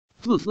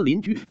自私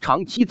邻居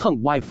长期蹭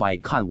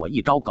WiFi， 看我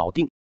一招搞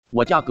定。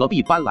我家隔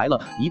壁搬来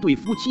了一对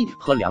夫妻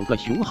和2个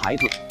熊孩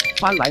子，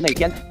搬来那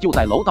天就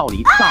在楼道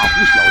里大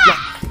呼小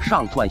叫，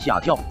上蹿下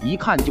跳，一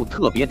看就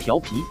特别调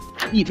皮。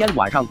一天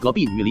晚上，隔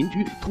壁女邻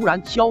居突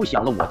然敲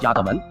响了我家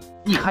的门，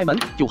一开门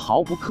就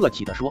毫不客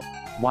气地说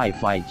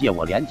 ：“WiFi 借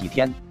我连几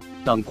天，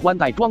等宽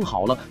带装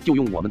好了就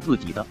用我们自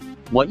己的。”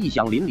我一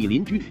想，邻里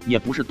邻居也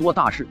不是多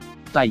大事，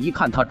再一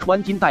看他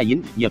穿金戴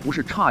银，也不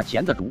是差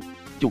钱的主，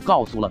就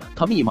告诉了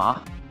他密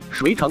码。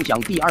谁成想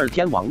第2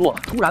天网络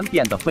突然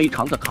变得非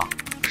常的卡，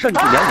甚至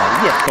连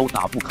网页都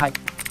打不开，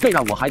这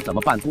让我还怎么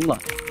办公了？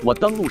我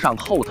登录上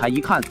后台一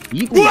看，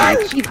一共有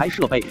7台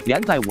设备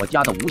连在我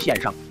家的无线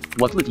上，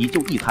我自己就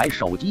1台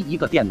手机1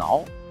个电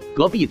脑，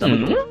隔壁怎么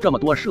有这么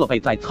多设备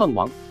在蹭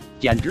网，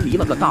简直离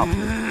了个大谱。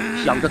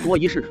想着多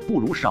一事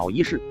不如少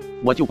一事，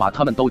我就把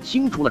他们都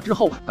清除了之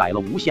后改了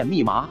无线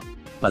密码。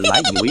本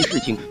来以为事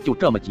情就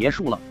这么结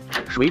束了，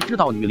谁知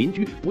道女邻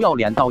居不要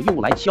脸到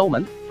又来敲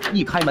门，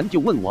一开门就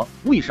问我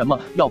为什么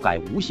要改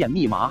无线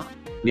密码。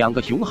2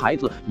个熊孩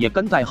子也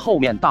跟在后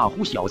面大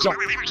呼小叫，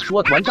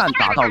说团战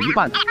打到一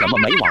半怎么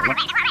没网了，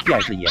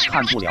电视也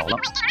看不了了。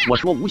我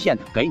说无线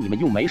给你们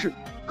用没事，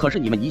可是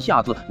你们一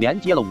下子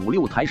连接了5、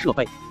6台设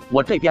备，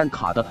我这边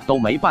卡的都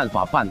没办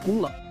法办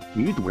公了。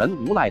女主人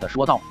无赖地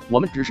说道：“我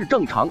们只是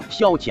正常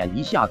消遣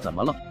一下，怎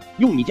么了？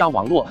用你家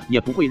网络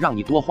也不会让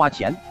你多花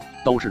钱，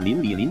都是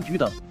邻里邻居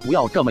的，不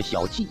要这么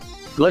小气，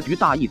格局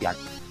大一点。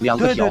”2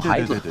个小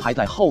孩子还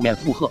在后面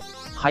附和，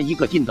还一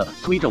个劲地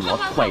催着我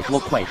快说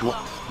快说，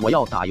我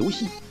要打游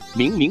戏。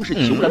明明是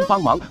求人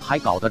帮忙，还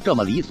搞得这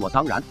么理所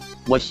当然。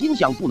我心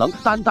想，不能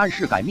单单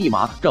是改密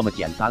码这么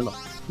简单了，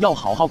要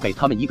好好给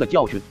他们一个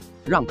教训，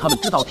让他们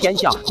知道天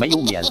下没有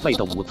免费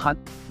的午餐。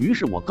于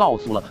是我告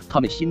诉了他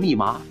们新密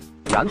码，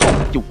然后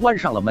就关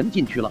上了门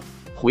进去了。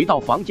回到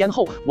房间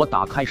后，我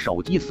打开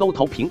手机搜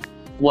投屏，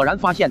果然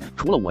发现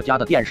除了我家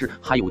的电视，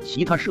还有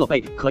其他设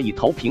备可以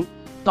投屏。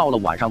到了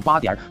晚上8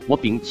点，我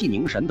屏气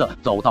凝神地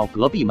走到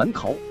隔壁门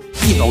口，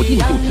一走近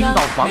就听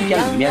到房间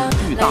里面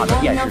巨大的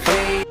电视声。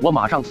我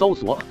马上搜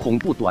索恐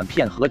怖短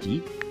片合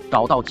集，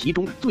找到其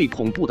中最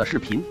恐怖的视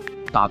频，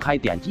打开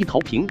点击投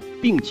屏，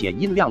并且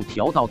音量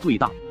调到最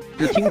大。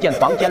只听见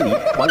房间里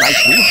传来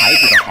熊孩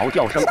子的嚎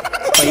叫声，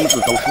杯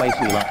子都摔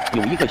碎了，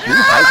有一个熊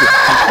孩子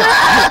还吓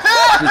急了。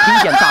只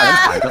听见大人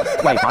喊着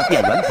快拔电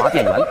源拔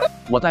电源，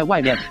我在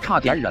外面差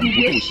点忍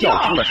不住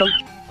笑出了声。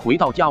回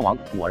到家网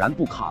果然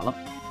不卡了。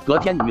隔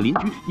天女邻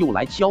居又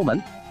来敲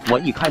门，我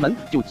一开门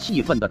就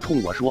气愤地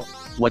冲我说：“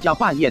我家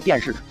半夜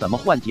电视怎么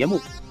换节目？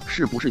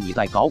是不是你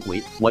在搞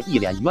鬼？”我一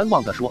脸冤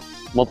枉地说：“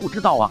我不知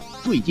道啊，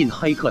最近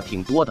黑客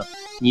挺多的，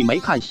你没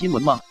看新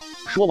闻吗？”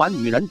说完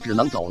女人只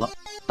能走了。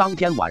当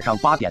天晚上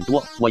8点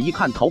多，我一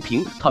看投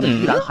屏，他们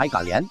居然还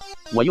敢连，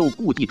我又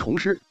故技重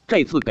施，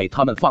这次给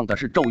他们放的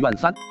是《咒怨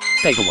3》，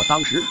这个我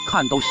当时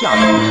看都吓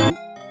得不行。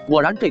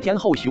果然这天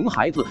后，熊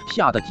孩子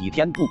吓得几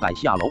天不敢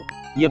下楼，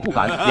也不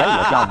敢连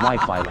我家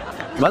WiFi 了。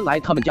原来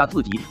他们家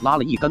自己拉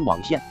了一根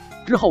网线，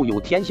之后有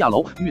天下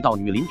楼遇到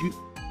女邻居，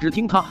只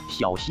听她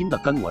小心地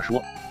跟我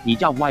说：“你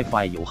家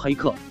WiFi 有黑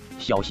客，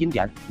小心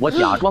点。”我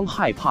假装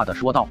害怕地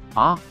说道：“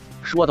啊！”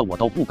说的我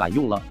都不敢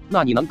用了。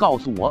那你能告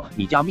诉我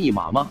你家密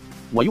码吗？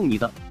我用你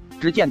的。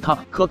只见他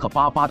磕磕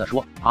巴巴地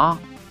说：“啊，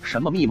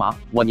什么密码？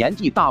我年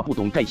纪大不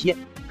懂这些。”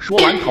说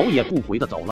完头也不回地走了。